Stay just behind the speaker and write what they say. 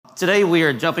Today we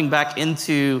are jumping back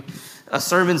into a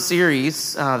sermon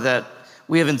series that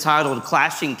we have entitled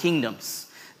Clashing Kingdoms.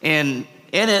 And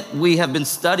in it, we have been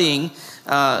studying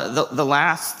the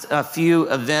last few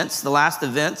events, the last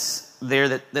events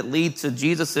there that lead to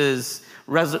lead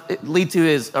to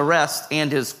his arrest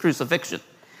and his crucifixion.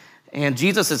 And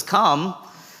Jesus has come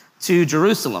to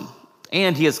Jerusalem,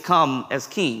 and he has come as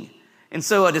king. And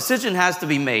so a decision has to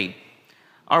be made.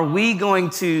 Are we going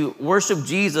to worship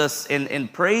Jesus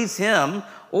and praise him,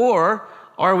 or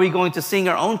are we going to sing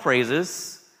our own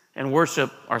praises and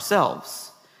worship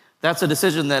ourselves? That's a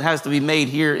decision that has to be made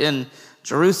here in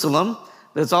Jerusalem,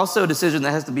 but it's also a decision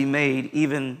that has to be made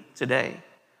even today.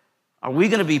 Are we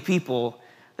going to be people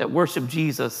that worship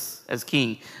Jesus as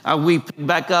king? We pick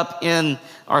back up in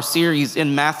our series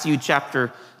in Matthew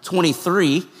chapter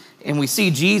 23, and we see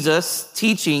Jesus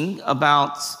teaching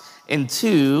about and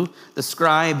to the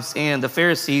scribes and the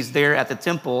Pharisees there at the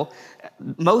temple,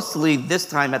 mostly this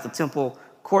time at the temple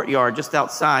courtyard, just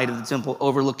outside of the temple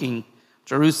overlooking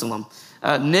Jerusalem.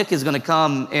 Nick is going to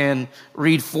come and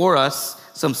read for us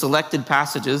some selected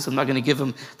passages. I'm not going to give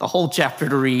him the whole chapter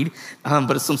to read,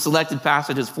 but it's some selected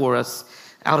passages for us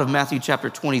out of Matthew chapter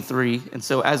 23. And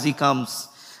so as he comes,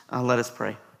 let us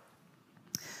pray.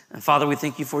 And Father, we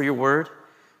thank you for your word.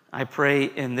 I pray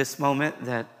in this moment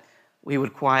that we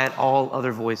would quiet all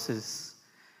other voices,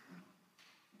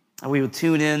 and we would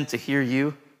tune in to hear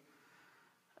you,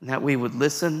 and that we would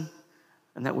listen,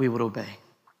 and that we would obey.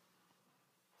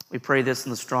 We pray this in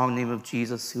the strong name of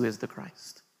Jesus, who is the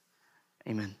Christ.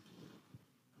 Amen.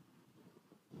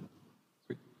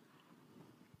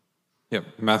 Yep,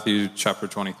 Matthew chapter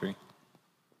 23.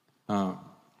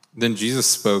 Then Jesus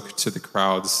spoke to the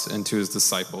crowds and to his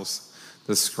disciples.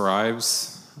 The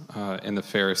scribes and the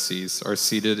Pharisees are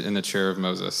seated in the chair of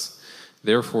Moses.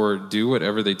 Therefore, do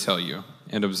whatever they tell you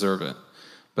and observe it.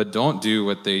 But don't do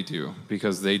what they do,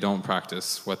 because they don't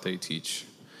practice what they teach.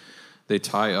 They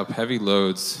tie up heavy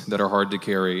loads that are hard to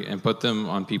carry and put them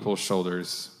on people's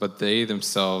shoulders, but they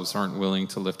themselves aren't willing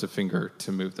to lift a finger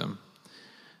to move them.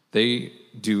 They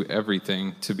do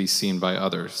everything to be seen by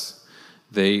others.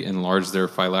 They enlarge their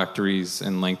phylacteries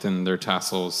and lengthen their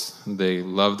tassels. They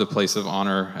love the place of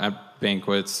honor at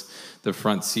banquets, the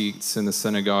front seats in the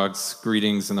synagogues,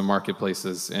 greetings in the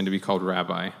marketplaces, and to be called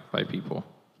rabbi by people.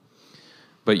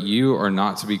 But you are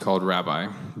not to be called rabbi,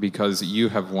 because you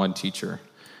have one teacher,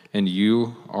 and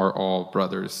you are all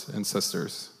brothers and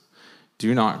sisters.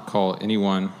 Do not call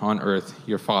anyone on earth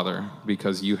your father,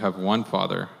 because you have one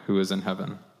Father who is in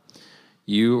heaven.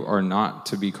 You are not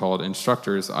to be called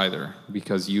instructors either,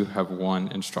 because you have one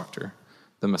instructor,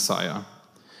 the Messiah.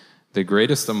 The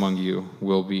greatest among you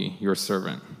will be your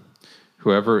servant.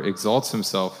 Whoever exalts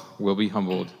himself will be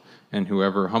humbled, and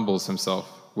whoever humbles himself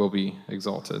will be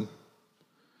exalted.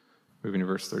 Moving to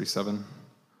verse 37.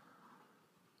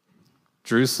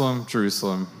 Jerusalem,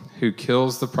 Jerusalem, who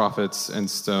kills the prophets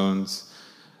and stones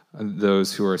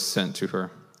those who are sent to her.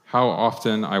 How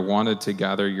often I wanted to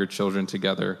gather your children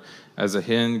together, as a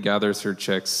hen gathers her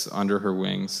chicks under her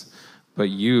wings, but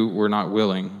you were not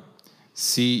willing.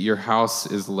 See, your house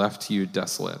is left to you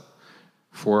desolate.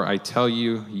 For I tell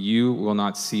you, you will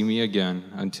not see me again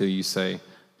until you say,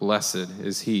 blessed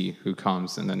is he who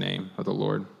comes in the name of the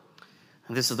Lord.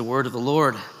 And this is the word of the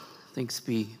Lord. Thanks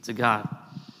be to God.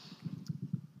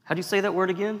 How do you say that word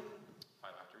again?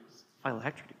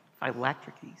 Phylacteries.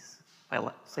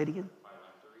 Say it again.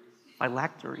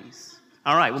 Phylacteries.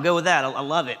 All right, we'll go with that. I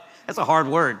love it. That's a hard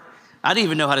word. I didn't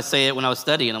even know how to say it when I was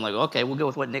studying. I'm like, okay, we'll go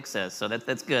with what Nick says. So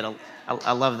that's good.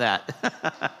 I love that.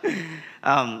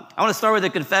 I want to start with a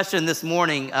confession this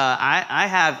morning. I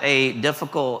have a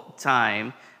difficult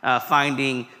time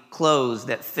finding clothes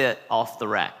that fit off the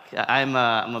rack. I'm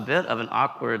a bit of an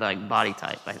awkward body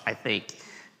type, I think,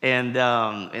 and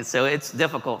so it's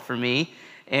difficult for me.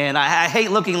 And I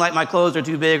hate looking like my clothes are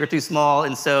too big or too small.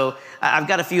 And so I've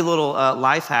got a few little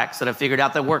life hacks that I figured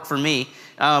out that work for me.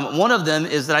 One of them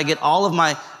is that I get all of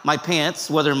my pants,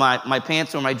 whether my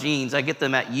pants or my jeans, I get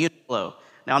them at Uniqlo.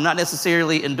 Now, I'm not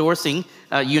necessarily endorsing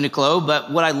Uniqlo,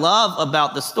 but what I love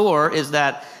about the store is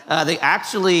that they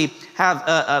actually have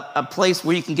a place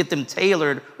where you can get them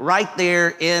tailored right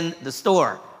there in the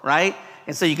store, right?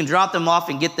 And so you can drop them off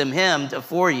and get them hemmed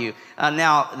for you.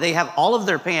 Now, they have all of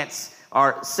their pants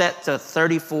are set to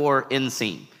 34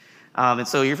 inseam. And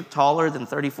so you're taller than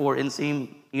 34 inseam,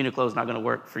 Uniqlo is not going to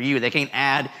work for you. They can't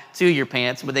add to your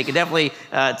pants, but they can definitely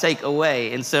take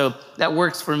away. And so that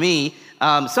works for me.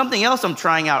 Something else I'm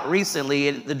trying out recently,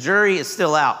 and the jury is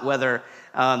still out whether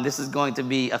this is going to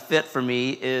be a fit for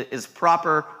me, is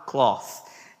Proper Cloth.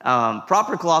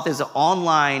 Proper Cloth is an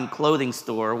online clothing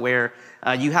store where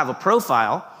you have a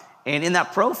profile, And in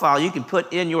that profile, you can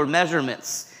put in your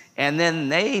measurements, and then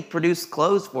they produce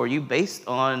clothes for you based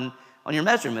on your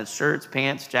measurements, shirts,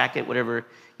 pants, jacket, whatever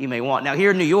you may want. Now,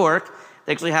 here in New York,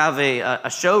 they actually have a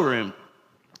showroom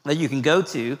that you can go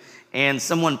to, and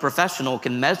someone professional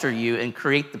can measure you and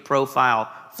create the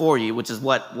profile for you, which is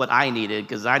what I needed,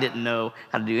 because I didn't know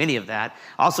how to do any of that.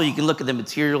 Also, you can look at the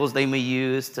materials they may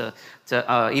use to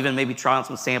even maybe try on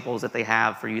some samples that they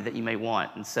have for you that you may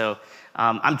want. And so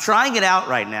I'm trying it out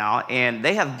right now, and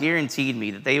they have guaranteed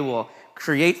me that they will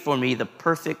create for me the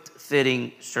perfect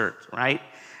fitting shirt, right?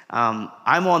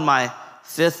 I'm on my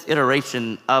 5th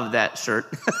iteration of that shirt.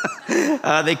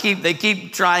 They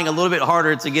keep trying a little bit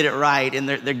harder to get it right, and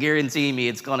they're guaranteeing me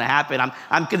it's going to happen.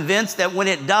 I'm convinced that when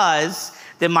it does,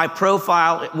 then my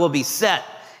profile will be set,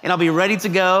 and I'll be ready to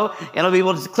go, and I'll be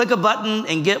able to click a button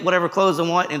and get whatever clothes I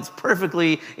want, and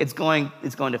it's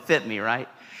going to fit me, right?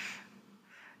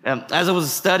 As I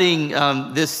was studying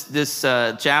this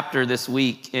chapter this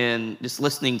week and just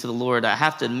listening to the Lord, I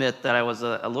have to admit that I was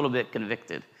a little bit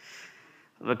convicted,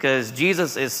 because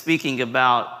Jesus is speaking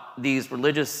about these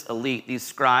religious elite, these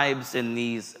scribes and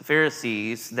these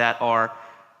Pharisees that are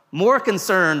more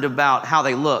concerned about how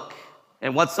they look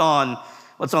and what's on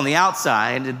the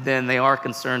outside than they are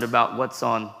concerned about what's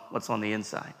on the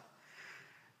inside.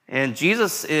 And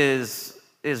Jesus is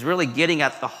really getting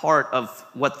at the heart of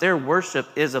what their worship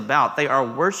is about. They are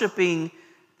worshiping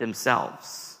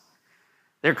themselves.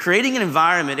 They're creating an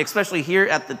environment, especially here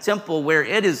at the temple, where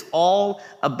it is all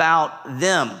about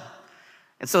them.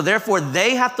 And so therefore,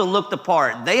 they have to look the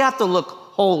part. They have to look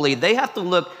holy. They have to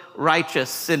look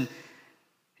righteous. And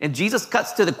Jesus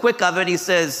cuts to the quick of it. He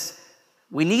says,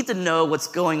 we need to know what's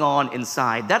going on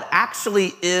inside. That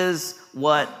actually is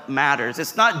what matters.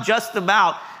 It's not just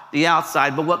about the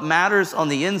outside, but what matters on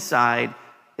the inside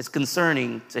is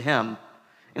concerning to him.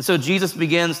 And so Jesus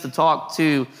begins to talk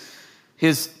to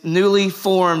his newly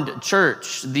formed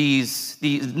church, these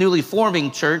newly forming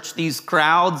church, these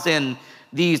crowds and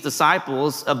these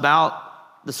disciples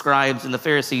about the scribes and the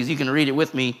Pharisees. You can read it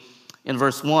with me in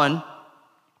verse 1.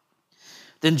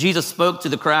 Then Jesus spoke to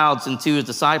the crowds and to his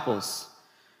disciples.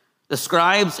 The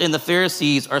scribes and the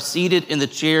Pharisees are seated in the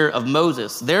chair of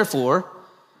Moses. Therefore,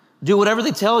 do whatever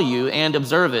they tell you and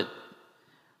observe it.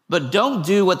 But don't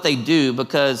do what they do,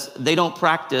 because they don't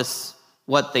practice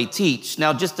what they teach.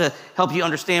 Now, just to help you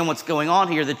understand what's going on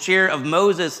here, the chair of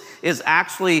Moses is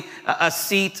actually a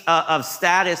seat of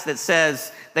status that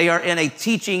says they are in a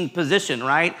teaching position,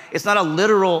 right? It's not a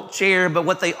literal chair, but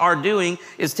what they are doing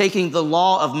is taking the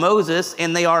law of Moses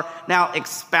and they are now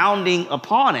expounding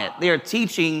upon it. They are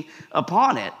teaching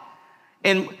upon it.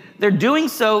 And they're doing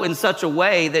so in such a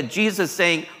way that Jesus is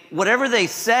saying, whatever they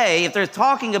say, if they're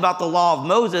talking about the law of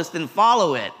Moses, then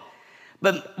follow it.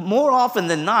 But more often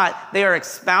than not, they are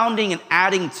expounding and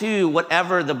adding to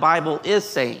whatever the Bible is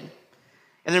saying.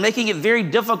 And they're making it very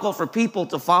difficult for people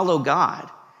to follow God.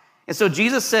 And so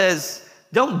Jesus says,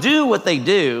 don't do what they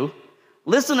do.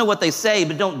 Listen to what they say,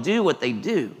 but don't do what they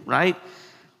do, right?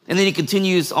 And then he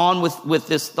continues on with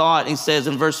this thought. He says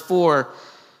in verse 4,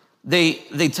 they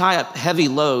tie up heavy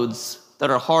loads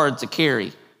that are hard to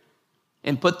carry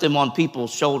and put them on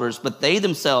people's shoulders, but they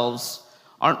themselves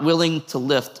aren't willing to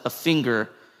lift a finger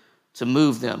to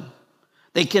move them.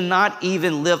 They cannot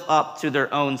even live up to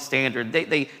their own standard.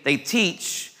 They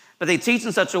teach, but they teach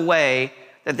in such a way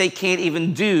that they can't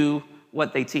even do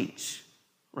what they teach,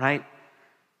 right?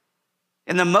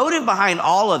 And the motive behind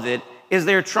all of it is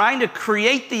they're trying to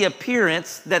create the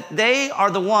appearance that they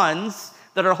are the ones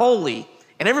that are holy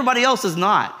and everybody else is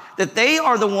not, that they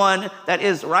are the one that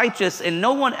is righteous and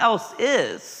no one else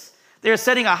is. They're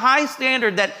setting a high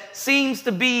standard that seems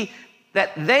to be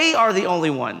that they are the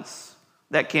only ones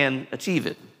that can achieve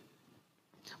it.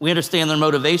 We understand their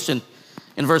motivation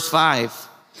in verse 5.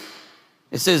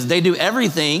 It says, they do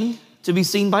everything to be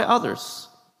seen by others.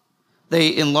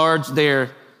 They enlarge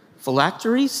their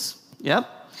phylacteries,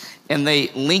 and they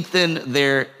lengthen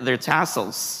their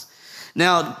tassels.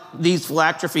 Now, these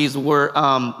phylacteries were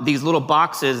these little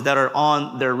boxes that are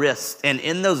on their wrists, and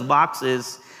in those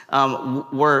boxes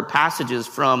were passages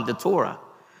from the Torah.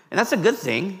 And that's a good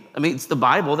thing. I mean, it's the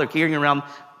Bible. They're carrying around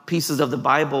pieces of the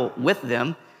Bible with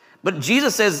them. But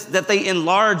Jesus says that they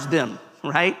enlarge them,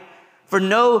 right? For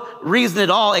no reason at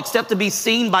all except to be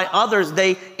seen by others.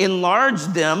 They enlarge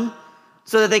them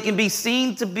so that they can be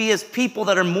seen to be as people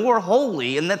that are more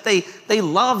holy and that they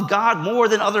love God more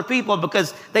than other people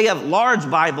because they have large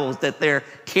Bibles that they're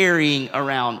carrying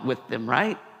around with them,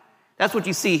 right? That's what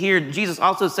you see here. Jesus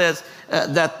also says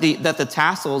that the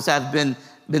tassels have been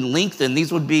lengthened.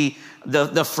 These would be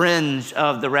the fringe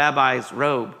of the rabbi's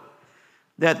robe.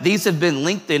 that these have been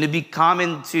linked in. It'd be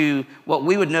common to what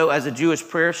we would know as a Jewish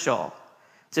prayer shawl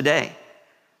today,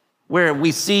 where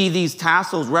we see these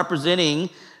tassels representing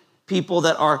people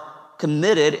that are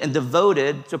committed and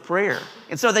devoted to prayer.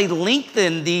 And so they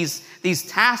lengthen these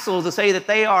tassels to say that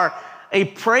they are a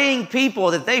praying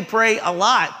people, that they pray a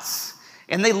lot,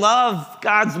 and they love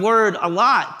God's word a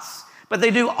lot. But they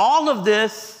do all of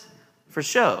this for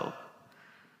show.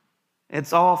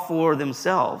 It's all for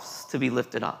themselves to be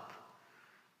lifted up.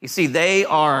 You see, they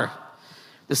are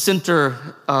the center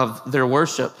of their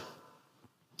worship.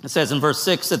 It says in verse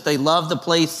 6 that they love the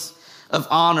place of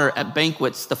honor at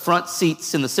banquets, the front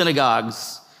seats in the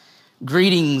synagogues,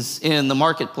 greetings in the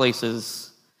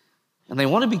marketplaces, and they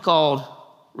want to be called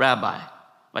rabbi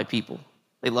by people.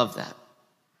 They love that.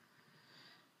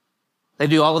 They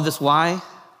do all of this. Why?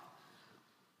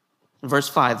 In verse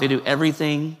 5, they do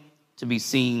everything to be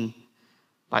seen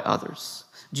by others.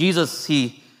 Jesus,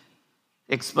 he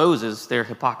exposes their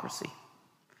hypocrisy.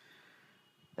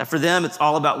 That for them, it's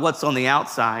all about what's on the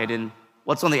outside, and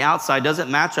what's on the outside doesn't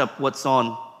match up what's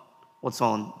on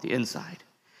the inside.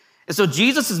 And so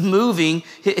Jesus is moving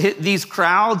these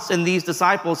crowds and these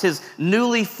disciples, his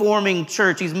newly forming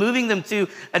church. He's moving them to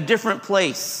a different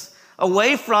place,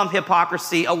 away from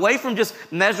hypocrisy, away from just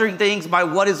measuring things by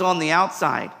what is on the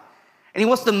outside. And he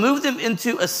wants to move them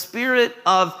into a spirit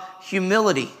of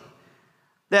humility.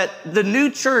 That the new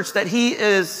church that he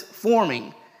is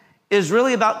forming is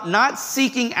really about not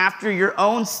seeking after your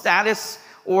own status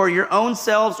or your own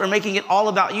selves or making it all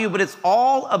about you, but it's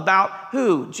all about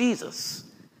who? Jesus.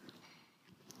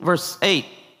 Verse 8,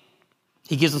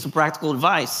 he gives us some practical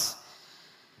advice.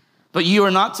 But you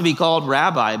are not to be called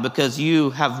rabbi because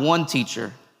you have one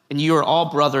teacher, and you are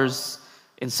all brothers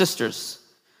and sisters.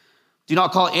 Do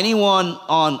not call anyone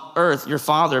on earth your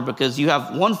father because you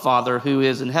have one Father who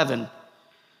is in heaven.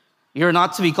 You are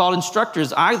not to be called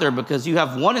instructors either because you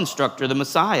have one instructor, the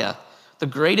Messiah, the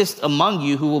greatest among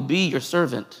you, who will be your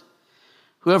servant.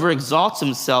 Whoever exalts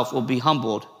himself will be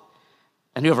humbled,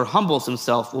 and whoever humbles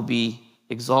himself will be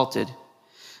exalted.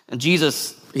 And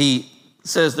Jesus, he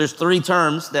says there's 3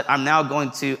 terms that I'm now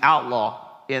going to outlaw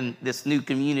in this new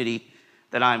community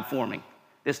that I'm forming,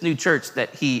 this new church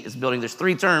that he is building. There's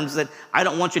 3 terms that I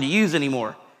don't want you to use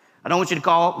anymore. I don't want you to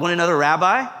call one another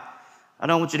rabbi. I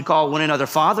don't want you to call one another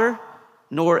father,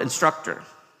 nor instructor.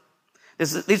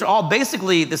 These are all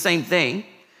basically the same thing.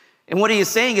 And what he is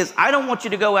saying is, I don't want you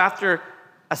to go after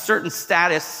a certain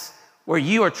status where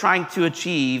you are trying to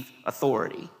achieve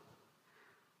authority,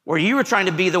 where you are trying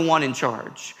to be the one in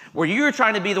charge, where you are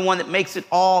trying to be the one that makes it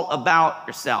all about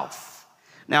yourself.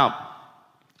 Now,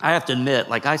 I have to admit,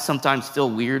 I sometimes feel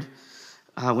weird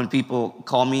when people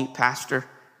call me pastor.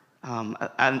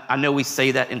 I know we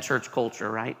say that in church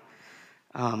culture, right?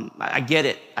 I get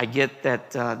it. I get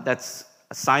that that's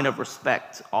a sign of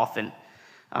respect often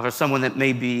for someone that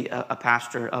may be a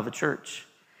pastor of a church.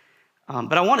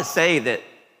 But I want to say that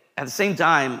at the same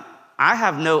time, I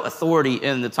have no authority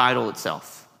in the title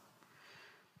itself.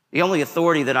 The only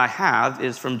authority that I have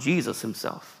is from Jesus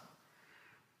himself.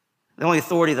 The only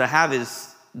authority that I have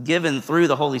is given through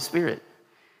the Holy Spirit.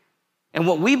 And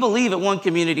what we believe at One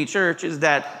Community Church is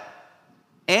that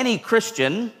any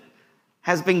Christian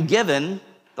has been given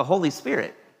the Holy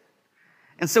Spirit.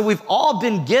 And so we've all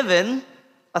been given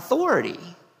authority,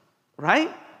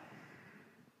 right?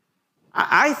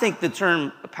 I think the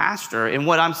term pastor and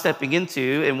what I'm stepping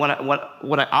into and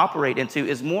what I operate into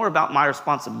is more about my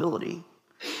responsibility.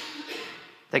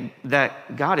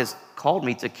 That God has called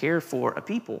me to care for a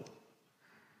people.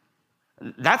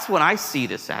 That's what I see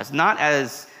this as, not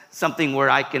as something where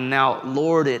I can now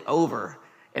lord it over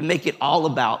and make it all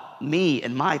about me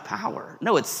and my power.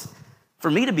 No, it's for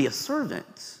me to be a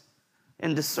servant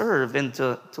and to serve and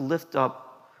to lift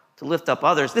up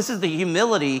others. This is the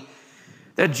humility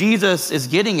that Jesus is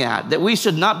getting at, that we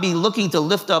should not be looking to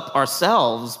lift up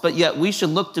ourselves, but yet we should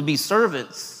look to be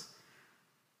servants,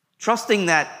 trusting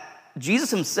that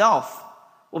Jesus himself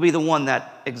will be the one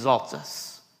that exalts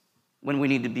us when we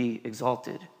need to be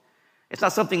exalted. It's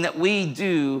not something that we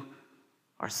do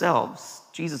ourselves.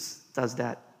 Jesus does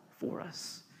that for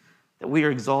us, that we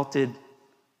are exalted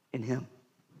in him.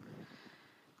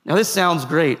 Now this sounds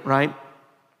great, right?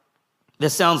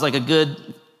 This sounds like a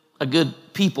good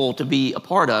people to be a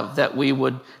part of, that we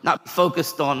would not be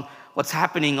focused on what's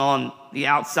happening on the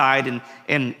outside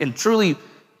and truly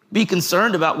be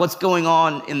concerned about what's going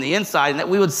on in the inside, and that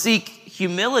we would seek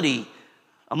humility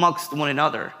amongst one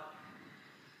another.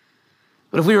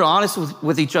 But if we were honest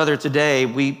with each other today,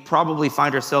 we probably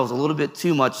find ourselves a little bit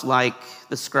too much like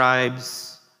the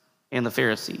scribes and the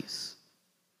Pharisees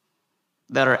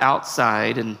that are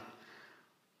outside and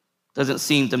doesn't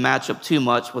seem to match up too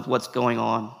much with what's going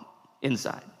on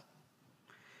inside.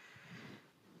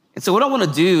 And so what I want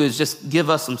to do is just give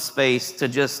us some space to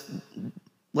just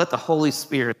let the Holy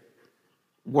Spirit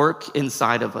work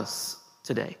inside of us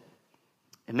today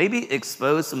and maybe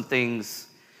expose some things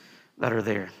that are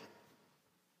there.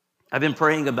 I've been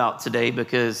praying about today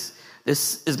because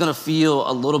this is going to feel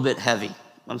a little bit heavy.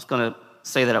 I'm just going to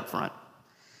say that up front.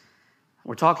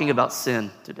 We're talking about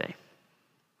sin today.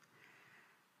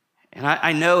 And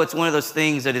I know it's one of those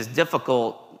things that is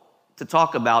difficult to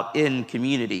talk about in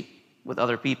community with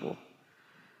other people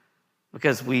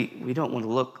because we don't want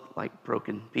to look like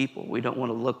broken people. We don't want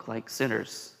to look like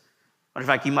sinners. Matter of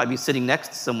fact, you might be sitting next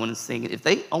to someone and saying, if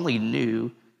they only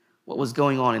knew what was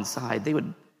going on inside, they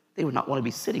would not want to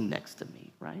be sitting next to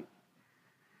me, right?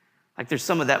 Like there's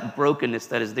some of that brokenness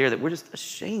that is there that we're just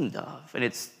ashamed of, and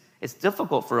it's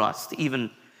difficult for us to even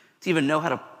know how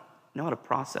to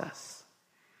process.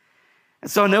 And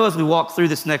so I know as we walk through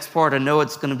this next part, I know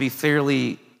it's going to be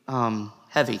fairly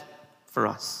heavy for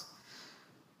us.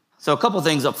 So a couple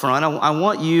things up front. I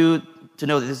want you to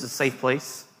know that this is a safe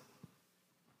place.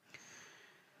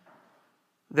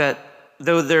 That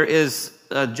though there is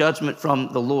a judgment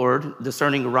from the Lord,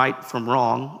 discerning right from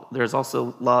wrong, there's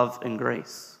also love and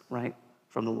grace, right,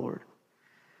 from the Lord.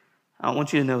 I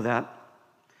want you to know that.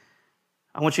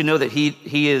 I want you to know that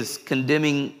he is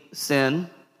condemning sin,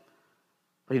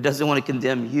 but he doesn't want to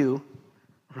condemn you,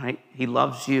 right? He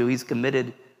loves you. He's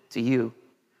committed to you.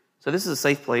 So this is a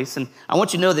safe place. And I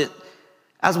want you to know that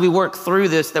as we work through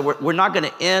this, that we're not going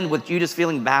to end with you just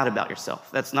feeling bad about yourself.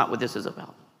 That's not what this is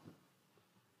about.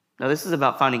 No, this is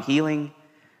about finding healing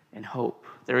and hope.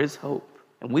 There is hope,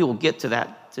 and we will get to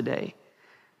that today.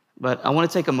 But I want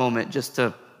to take a moment just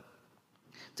to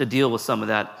deal with some of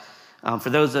that.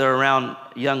 For those that are around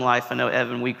Young Life, I know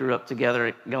Evan, we grew up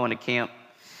together going to camp.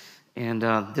 And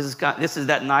this is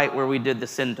that night where we did the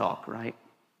sin talk, right?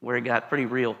 Where it got pretty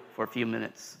real for a few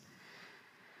minutes.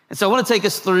 And so I want to take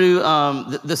us through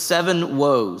the 7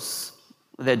 woes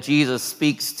that Jesus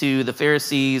speaks to the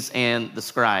Pharisees and the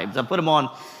scribes. I put them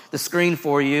on the screen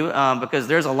for you because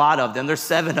there's a lot of them. There's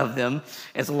 7 of them.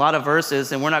 It's a lot of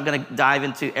verses, and we're not going to dive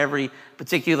into every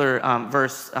particular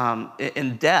verse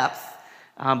in depth.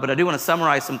 But I do want to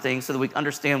summarize some things so that we can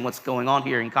understand what's going on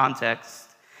here in context.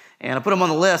 And I put them on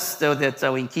the list so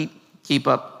that we can keep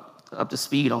up to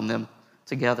speed on them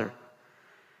together.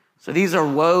 So these are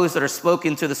woes that are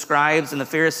spoken to the scribes and the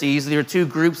Pharisees. There are 2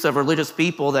 groups of religious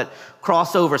people that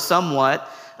cross over somewhat.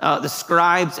 The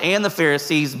scribes and the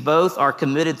Pharisees both are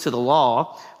committed to the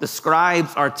law. The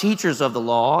scribes are teachers of the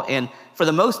law, and for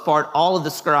the most part, all of the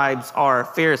scribes are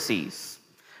Pharisees.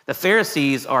 The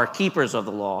Pharisees are keepers of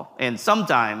the law, and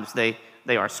sometimes they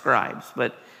are scribes.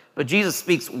 But Jesus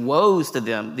speaks woes to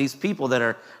them, these people that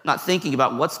are not thinking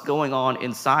about what's going on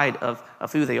inside of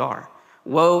who they are.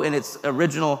 Woe in its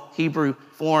original Hebrew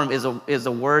form is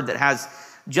a word that has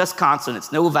just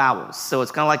consonants, no vowels. So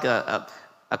it's kind of like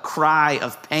a cry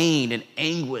of pain and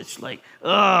anguish, like,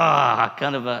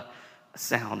 kind of a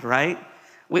sound, right?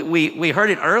 We heard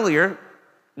it earlier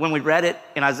when we read it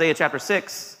in Isaiah chapter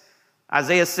 6.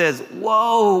 Isaiah says,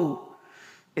 woe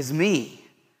is me,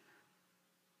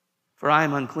 for I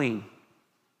am unclean.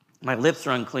 My lips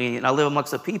are unclean, and I live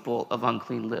amongst a people of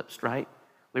unclean lips, right?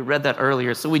 We read that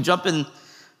earlier. So we jump in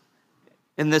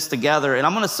this together, and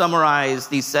I'm going to summarize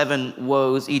these 7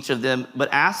 woes, each of them, but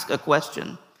ask a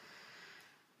question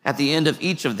at the end of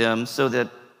each of them so that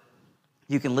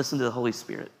you can listen to the Holy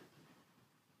Spirit.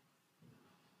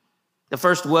 The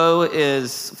first woe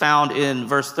is found in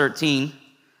verse 13,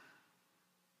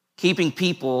 keeping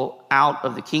people out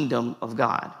of the kingdom of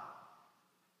God.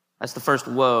 That's the first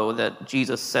woe that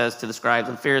Jesus says to the scribes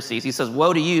and Pharisees. He says,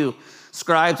 woe to you,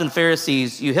 scribes and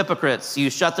Pharisees, you hypocrites, you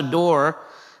shut the door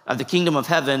of the kingdom of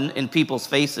heaven in people's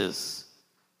faces,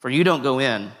 for you don't go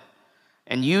in,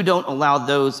 and you don't allow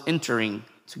those entering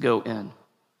to go in.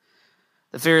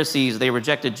 The Pharisees, they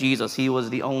rejected Jesus. He was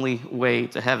the only way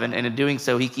to heaven, and in doing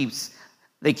so,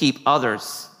 they keep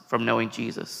others from knowing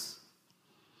Jesus.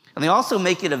 And they also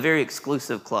make it a very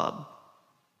exclusive club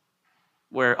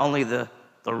where only the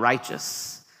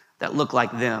righteous that look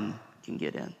like them can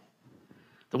get in.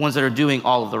 The ones that are doing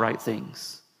all of the right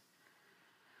things.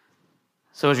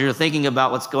 So as you're thinking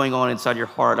about what's going on inside your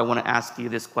heart, I want to ask you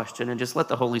this question and just let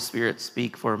the Holy Spirit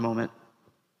speak for a moment.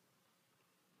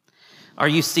 Are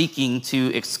you seeking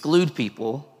to exclude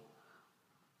people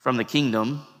from the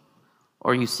kingdom,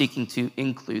 or are you seeking to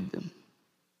include them?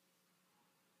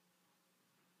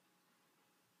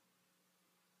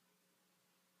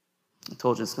 I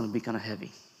told you it's going to be kind of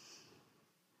heavy.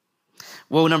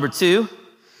 Woe number 2,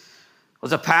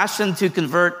 was a passion to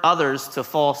convert others to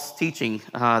false teaching.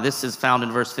 This is found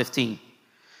in verse 15.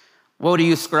 Woe to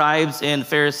you, scribes and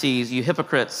Pharisees, you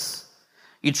hypocrites!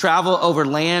 You travel over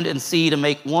land and sea to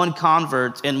make one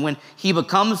convert, and when he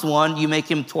becomes one, you make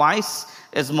him twice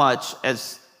as much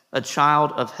as a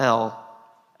child of hell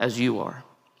as you are.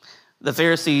 The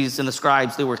Pharisees and the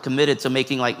scribes, they were committed to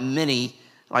making many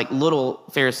little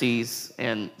Pharisees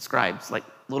and scribes, like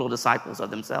little disciples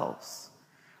of themselves.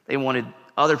 They wanted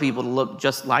other people to look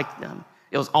just like them.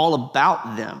 It was all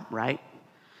about them, right?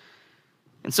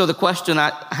 And so the question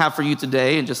I have for you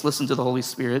today, and just listen to the Holy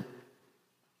Spirit,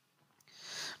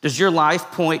 does your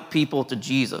life point people to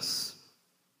Jesus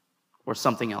or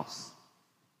something else?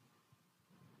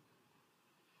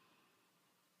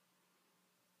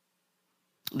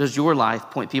 Does your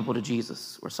life point people to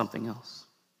Jesus or something else?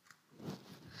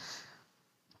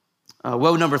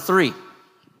 Woe number 3,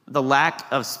 the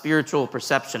lack of spiritual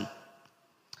perception.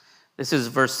 This is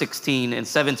verse 16 and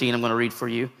 17 I'm going to read for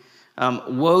you.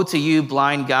 Woe to you,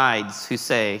 blind guides, who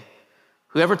say,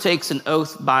 whoever takes an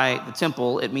oath by the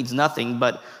temple, it means nothing,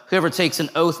 but whoever takes an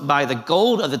oath by the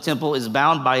gold of the temple is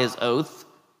bound by his oath.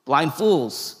 Blind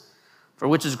fools, for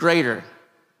which is greater,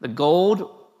 the gold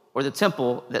or the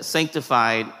temple that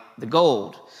sanctified the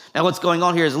gold? Now, what's going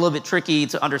on here is a little bit tricky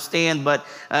to understand, but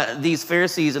these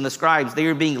Pharisees and the scribes, they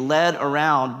are being led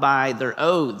around by their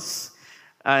oaths,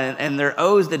 and their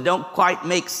oaths that don't quite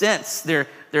make sense. They're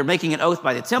making an oath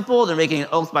by the temple, they're making an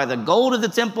oath by the gold of the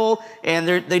temple, and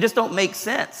they just don't make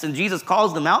sense. And Jesus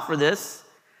calls them out for this.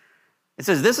 It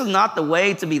says, this is not the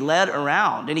way to be led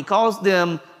around. And he calls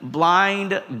them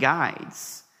blind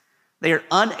guides. They are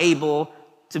unable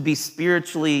to be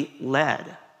spiritually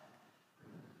led.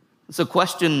 So,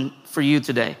 question for you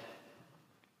today,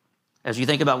 as you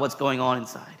think about what's going on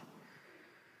inside,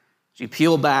 as you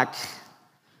peel back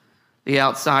the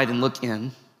outside and look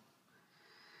in,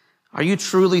 are you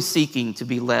truly seeking to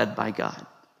be led by God?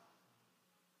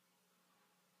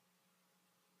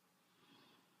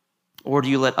 Or do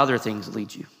you let other things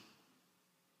lead you?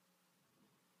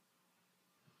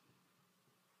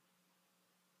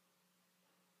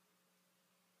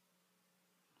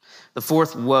 The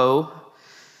fourth woe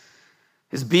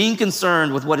is being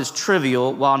concerned with what is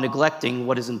trivial while neglecting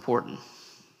what is important.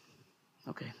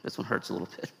 Okay, this one hurts a little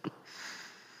bit.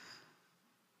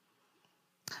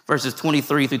 Verses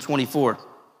 23 through 24.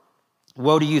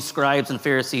 Woe to you, scribes and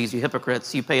Pharisees, you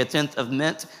hypocrites! You pay a tenth of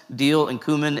mint, dill, and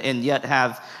cumin, and yet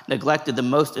have neglected the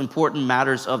most important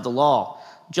matters of the law: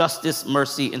 justice,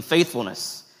 mercy, and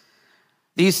faithfulness.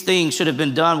 These things should have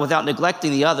been done without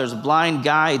neglecting the others. Blind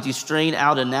guides, you strain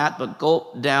out a gnat, but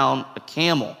gulp down a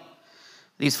camel.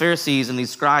 These Pharisees and these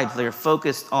scribes, they're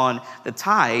focused on the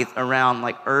tithe around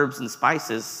herbs and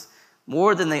spices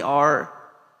more than they are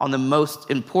on the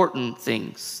most important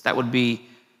things. That would be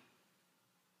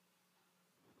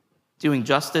doing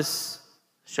justice,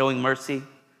 showing mercy,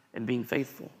 and being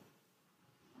faithful.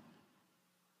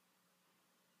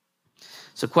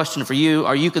 So, question for you,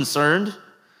 are you concerned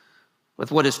with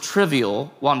what is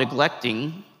trivial while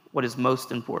neglecting what is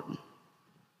most important?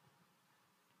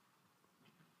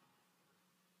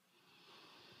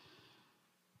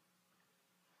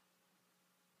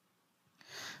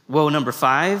 Woe number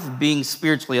 5, being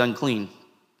spiritually unclean.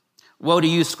 Woe to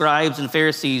you, scribes and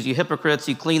Pharisees, you hypocrites!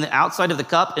 You clean the outside of the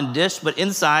cup and dish, but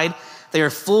inside they are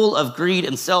full of greed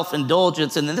and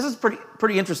self-indulgence. And this is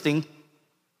pretty interesting.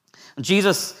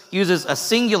 Jesus uses a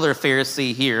singular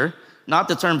Pharisee here, not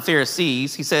the term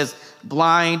Pharisees. He says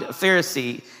blind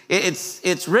Pharisee.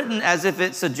 It's written as if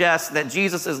it suggests that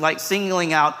Jesus is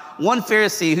singling out one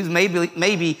Pharisee who's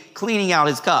maybe cleaning out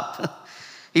his cup.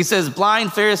 He says,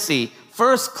 blind Pharisee,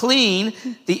 first clean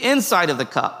the inside of the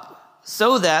cup,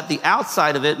 so that the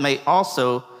outside of it may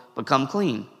also become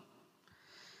clean.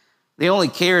 They only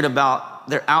cared about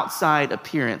their outside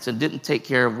appearance and didn't take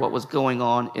care of what was going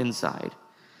on inside.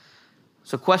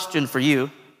 So, question for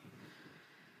you,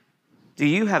 do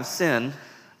you have sin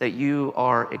that you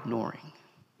are ignoring?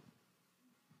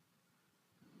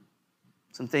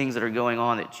 Some things that are going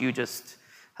on that you just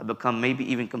have become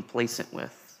maybe even complacent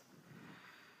with,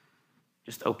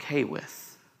 just okay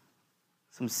with.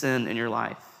 Some sin in your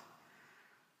life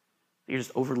that you're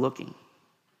just overlooking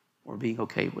or being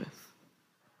okay with.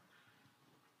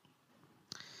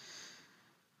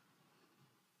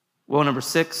 Woe number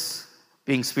 6,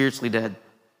 being spiritually dead.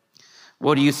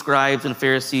 Woe to you, scribes and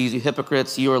Pharisees, you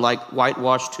hypocrites! You are like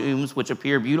whitewashed tombs, which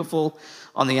appear beautiful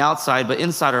on the outside, but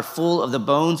inside are full of the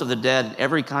bones of the dead and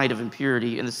every kind of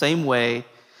impurity. In the same way,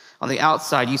 on the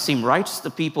outside you seem righteous to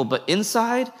people, but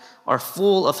inside are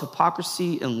full of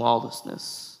hypocrisy and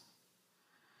lawlessness.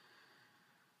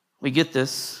 We get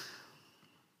this.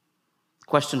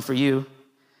 Question for you.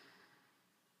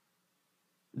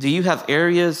 Do you have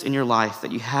areas in your life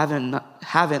that you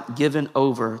haven't given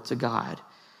over to God?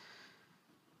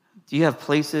 Do you have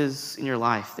places in your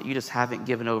life that you just haven't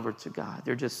given over to God?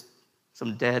 They're just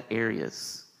some dead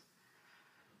areas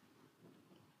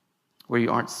where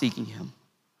you aren't seeking him.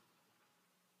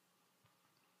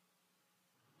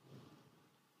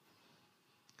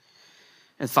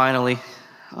 And finally,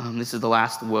 this is the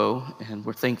last woe, and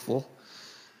we're thankful,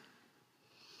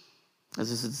 as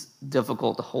this is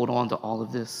difficult to hold on to all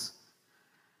of this.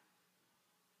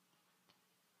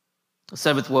 The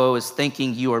seventh woe is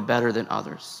thinking you are better than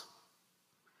others.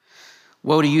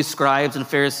 Woe to you, scribes and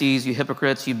Pharisees, you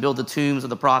hypocrites! You build the tombs of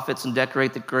the prophets and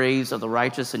decorate the graves of the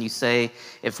righteous, and you say,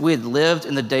 if we had lived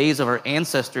in the days of our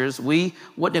ancestors, we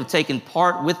wouldn't have taken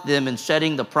part with them in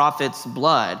shedding the prophets'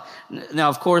 blood. Now,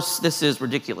 of course, this is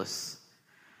ridiculous.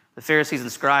 The Pharisees and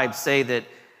scribes say that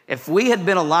if we had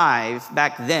been alive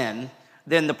back then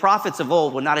the prophets of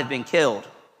old would not have been killed.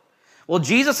 Well,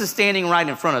 Jesus is standing right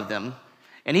in front of them,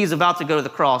 and he's about to go to the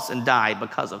cross and die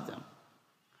because of them.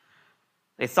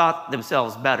 They thought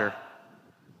themselves better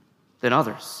than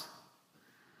others.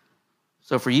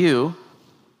 So for you,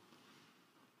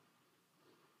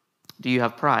 do you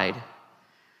have pride?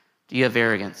 Do you have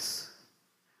arrogance?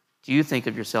 Do you think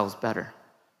of yourself better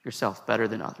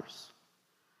than others?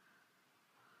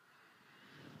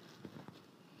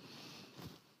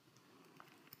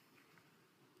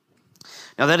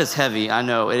 Now that is heavy, I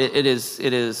know. It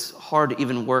is hard to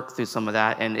even work through some of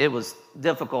that, and it was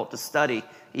difficult to study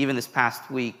even this past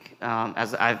week,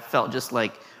 as I felt just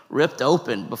like ripped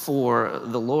open before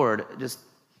the Lord, just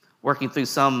working through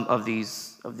some of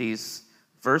these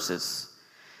verses.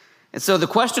 And so the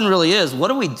question really is, what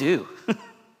do we do?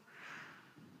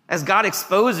 As God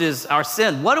exposes our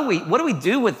sin, what do we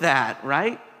do with that,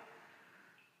 right?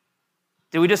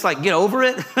 Do we just like get over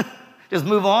it? Just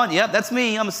move on? Yep, that's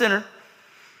me, I'm a sinner.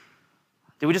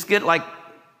 Do we just get like,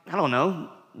 I don't know,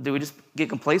 do we just get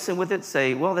complacent with it?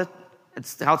 Say, well,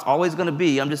 it's how it's always going to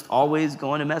be. I'm just always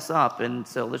going to mess up. And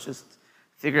so let's just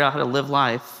figure out how to live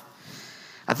life.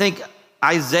 I think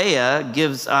Isaiah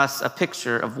gives us a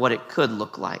picture of what it could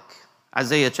look like.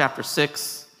 Isaiah chapter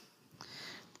 6,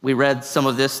 we read some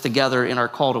of this together in our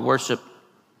call to worship.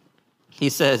 He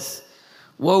says,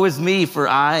 woe is me, for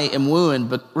I am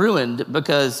ruined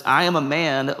because I am a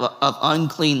man of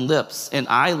unclean lips, and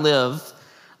I live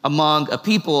among a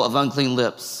people of unclean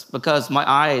lips, because my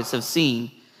eyes have seen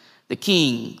the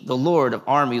King, the Lord of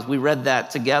armies. We read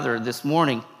that together this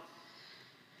morning.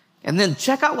 And then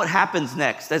check out what happens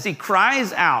next. As he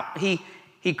cries out, he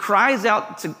cries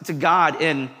out to God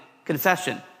in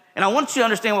confession. And I want you to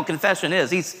understand what confession is.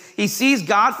 He sees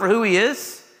God for who he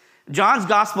is. John's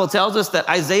gospel tells us that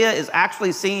Isaiah is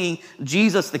actually seeing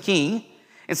Jesus the King.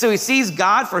 And so he sees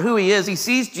God for who he is. He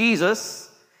sees Jesus,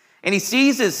 and he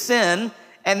sees his sin,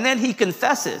 and then he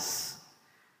confesses.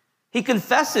 He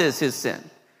confesses his sin.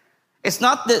 It's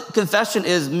not that confession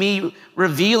is me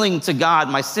revealing to God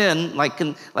my sin,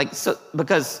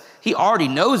 because he already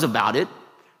knows about it.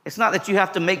 It's not that you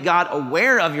have to make God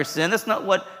aware of your sin. That's not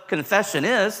what confession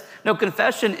is. No,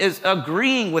 confession is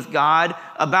agreeing with God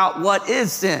about what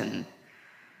is sin,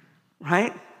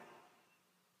 right?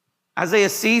 Isaiah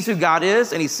sees who God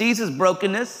is, and he sees his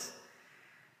brokenness,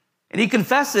 and he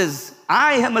confesses,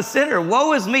 I am a sinner.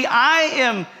 Woe is me.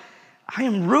 I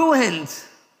am ruined.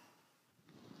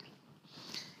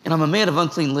 And I'm a man of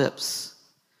unclean lips.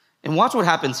 And watch what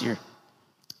happens here.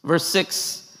 Verse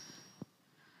 6.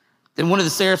 Then one of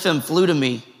the seraphim flew to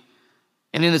me,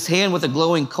 and in his hand with a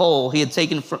glowing coal he had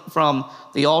taken from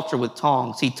the altar with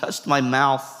tongs. He touched my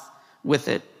mouth with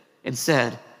it and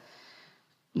said,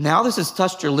 now this has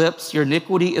touched your lips. Your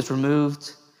iniquity is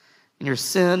removed, and your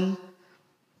sin,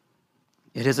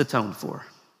 it is atoned for.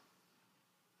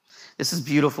 This is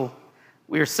beautiful.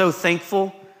 We are so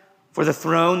thankful for the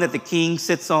throne that the King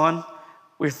sits on.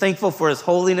 We're thankful for his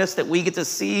holiness, that we get to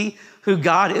see who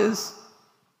God is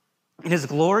in his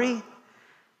glory.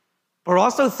 But we're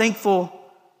also thankful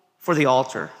for the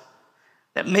altar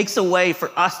that makes a way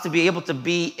for us to be able to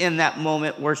be in that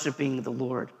moment worshiping the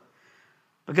Lord.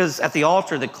 Because at the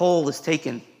altar, the coal is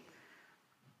taken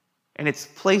and it's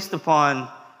placed upon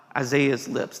Isaiah's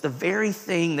lips, the very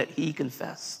thing that he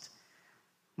confessed.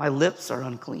 My lips are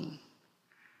unclean.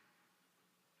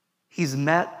 He's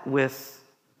met with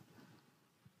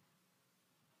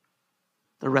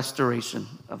the restoration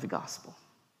of the gospel.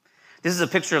 This is a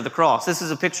picture of the cross. This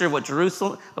is a picture of what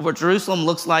Jerusalem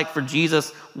looks like for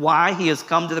Jesus. Why he has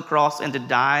come to the cross and to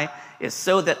die is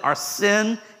so that our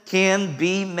sin can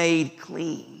be made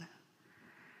clean.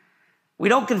 We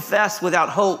don't confess without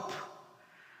hope.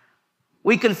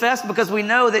 We confess because we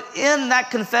know that in that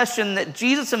confession that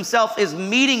Jesus himself is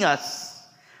meeting us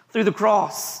through the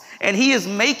cross, and he is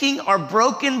making our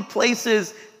broken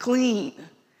places clean.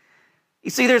 You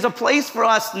see, there's a place for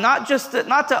us not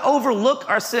to overlook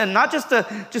our sin, not just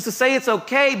to say it's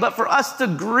okay, but for us to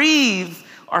grieve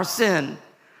our sin,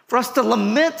 for us to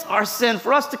lament our sin,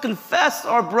 for us to confess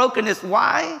our brokenness.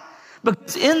 Why?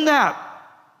 Because in that,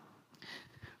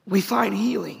 we find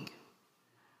healing.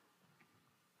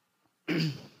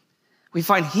 We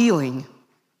find healing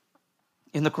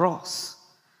in the cross.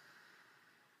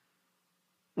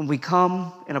 When we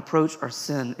come and approach our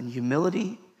sin in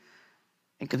humility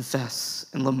and confess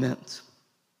and lament.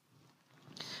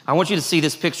 I want you to see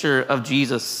this picture of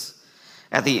Jesus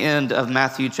at the end of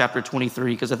Matthew chapter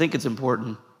 23, because I think it's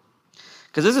important.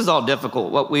 Because this is all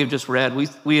difficult. What we have just read,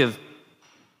 we've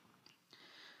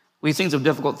seen some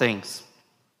difficult things.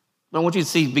 But I want you to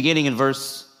see beginning in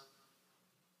verse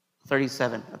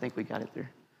 37. I think we got it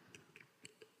there.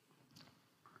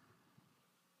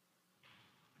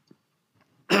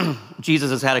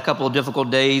 Jesus has had a couple of difficult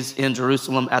days in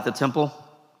Jerusalem at the temple.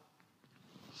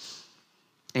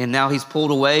 And now he's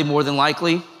pulled away, more than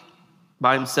likely,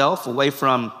 by himself, away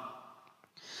from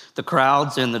the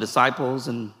crowds and the disciples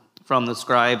and from the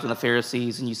scribes and the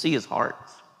Pharisees. And you see his heart.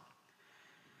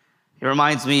 It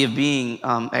reminds me of being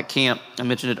at camp. I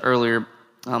mentioned it earlier,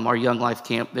 our Young Life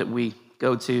camp that we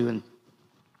go to. And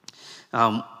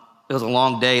it was a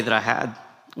long day that I had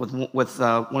with one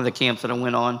of the camps that I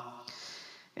went on.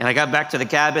 And I got back to the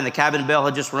cabin bell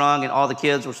had just rung, and all the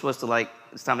kids were supposed to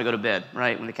it's time to go to bed,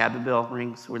 right? When the cabin bell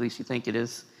rings, or at least you think it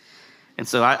is. And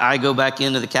so I go back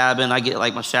into the cabin, I get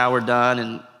my shower done,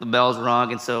 and the bell's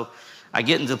rung. And so I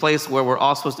get into the place where we're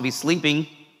all supposed to be sleeping,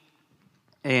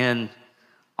 and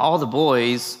all the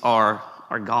boys are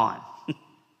gone.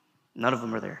 None of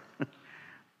them are there.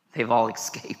 They've all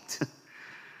escaped.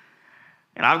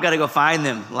 And I've got to go find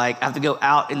them. I have to go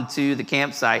out into the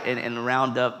campsite and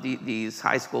round up these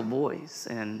high school boys.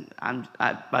 And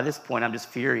by this point, I'm just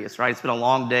furious, right? It's been a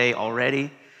long day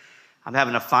already. I'm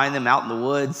having to find them out in the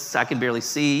woods. I can barely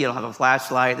see. I don't have a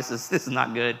flashlight. This is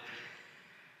not good.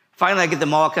 Finally, I get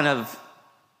them all kind of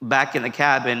back in the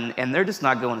cabin, and they're just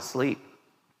not going to sleep.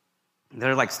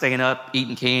 They're staying up,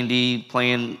 eating candy,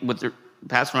 playing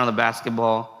passing around the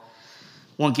basketball.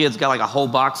 One kid's got a whole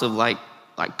box of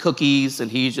cookies, and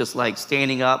he's just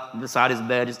standing up beside his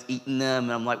bed, just eating them.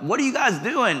 And I'm like, what are you guys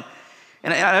doing?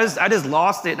 And I just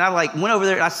lost it. And I went over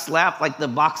there and I slapped the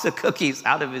box of cookies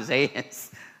out of his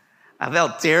hands. I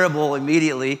felt terrible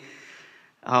immediately.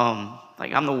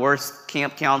 I'm the worst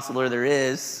camp counselor there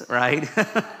is, right?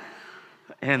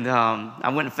 And I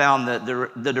went and found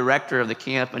the director of the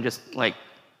camp and just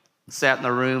sat in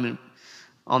the room and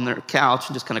on their couch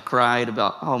and just kind of cried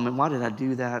about, oh man, why did I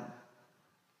do that?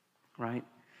 Right?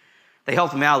 They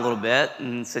helped him out a little bit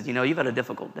and said, you've had a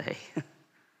difficult day.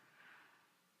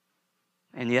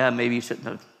 And yeah, maybe you shouldn't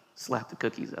have slapped the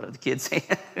cookies out of the kid's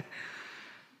hand.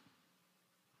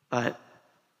 But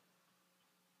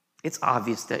it's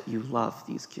obvious that you love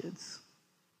these kids.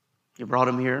 You brought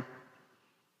them here.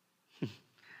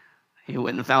 You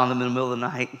went and found them in the middle of the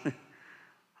night.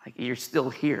 You're still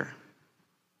here.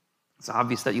 It's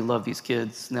obvious that you love these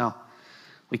kids. Now,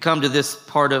 we come to this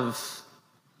part of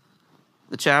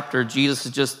the chapter. Jesus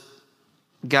has just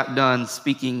got done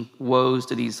speaking woes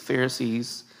to these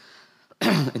Pharisees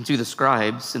and to the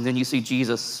scribes. And then you see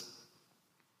Jesus.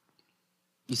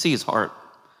 You see his heart.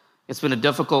 It's been a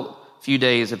difficult few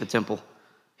days at the temple.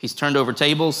 He's turned over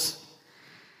tables.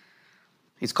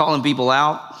 He's calling people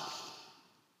out.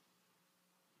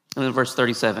 And then verse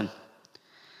 37.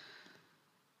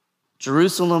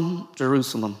 Jerusalem,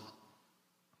 Jerusalem,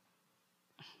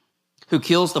 who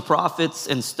kills the prophets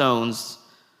and stones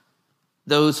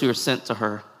those who are sent to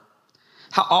her.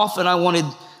 How often I wanted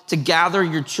to gather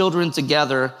your children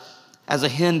together as a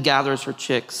hen gathers her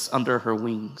chicks under her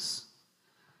wings.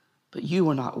 But you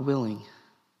were not willing.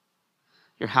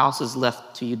 Your house is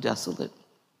left to you desolate.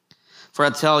 For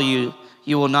I tell you,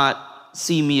 you will not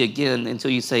see me again until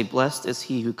you say, blessed is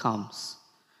he who comes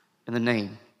in the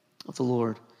name of the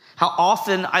Lord. How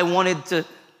often I wanted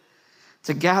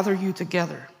to gather you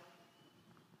together.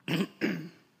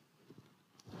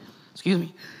 Excuse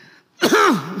me.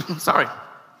 Sorry.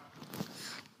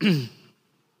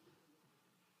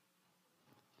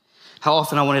 How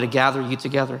often I wanted to gather you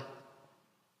together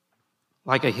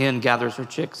like a hen gathers her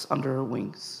chicks under her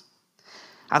wings.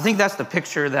 I think that's the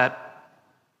picture that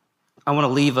I want to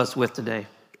leave us with today.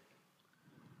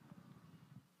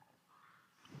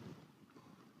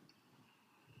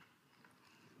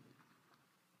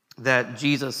 That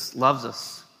Jesus loves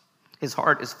us. His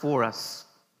heart is for us.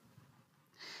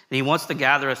 he wants to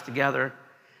gather us together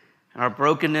in our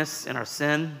brokenness and our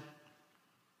sin.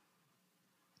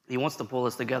 He wants to pull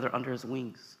us together under his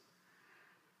wings.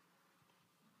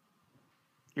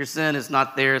 Your sin is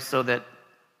not there so that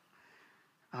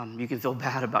you can feel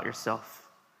bad about yourself.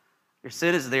 Your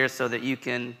sin is there so that you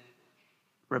can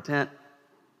repent,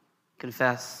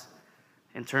 confess,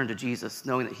 and turn to Jesus,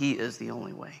 knowing that he is the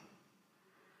only way.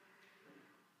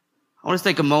 I want us to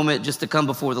take a moment just to come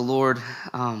before the Lord.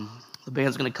 The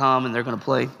band's going to come and they're going to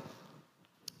play.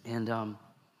 And I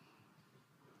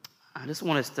just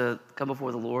want us to come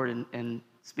before the Lord and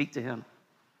speak to him.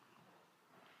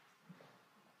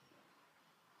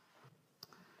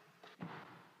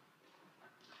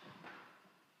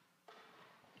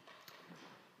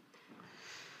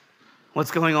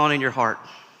 What's going on in your heart?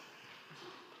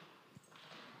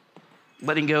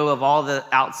 Letting go of all the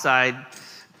outside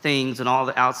things and all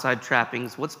the outside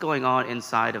trappings. What's going on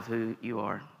inside of who you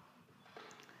are?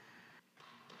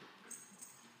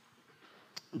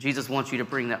 Jesus wants you to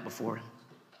bring that before him.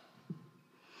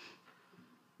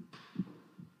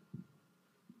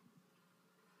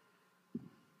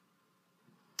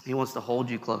 He wants to hold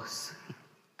you close,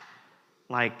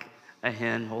 like a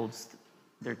hen holds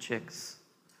their chicks.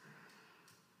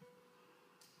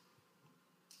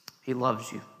 He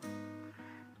loves you.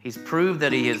 He's proved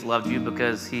that he has loved you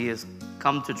because he has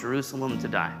come to Jerusalem to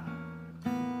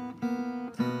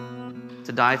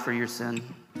die for your sin.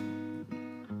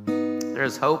 There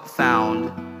is hope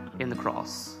found in the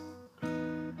cross.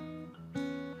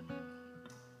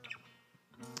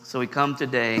 So we come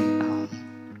today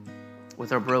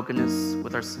with our brokenness,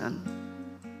 with our sin.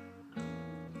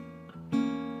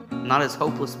 Not as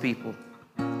hopeless people,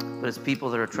 but as people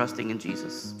that are trusting in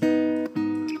Jesus.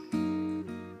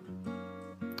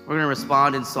 We're going to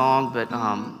respond in song, but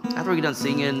after we get done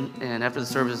singing and after the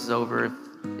service is over,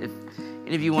 if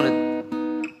any of you want to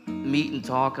meet and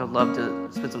talk, I'd love to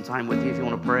spend some time with you if you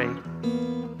want to pray.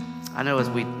 I know as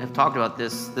we have talked about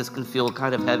this can feel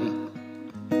kind of heavy.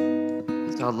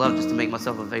 So I'd love just to make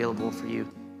myself available for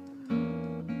you.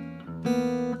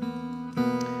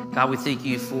 God, we thank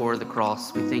you for the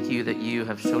cross. We thank you that you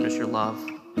have shown us your love.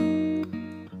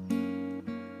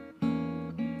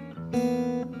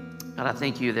 God, I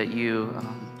thank you that you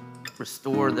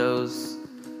restore those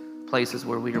places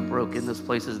where we are broken, those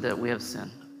places that we have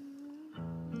sinned.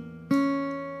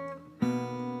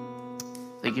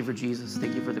 Thank you for Jesus.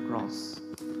 Thank you for the cross.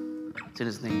 It's in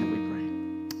his name that we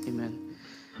pray. Amen.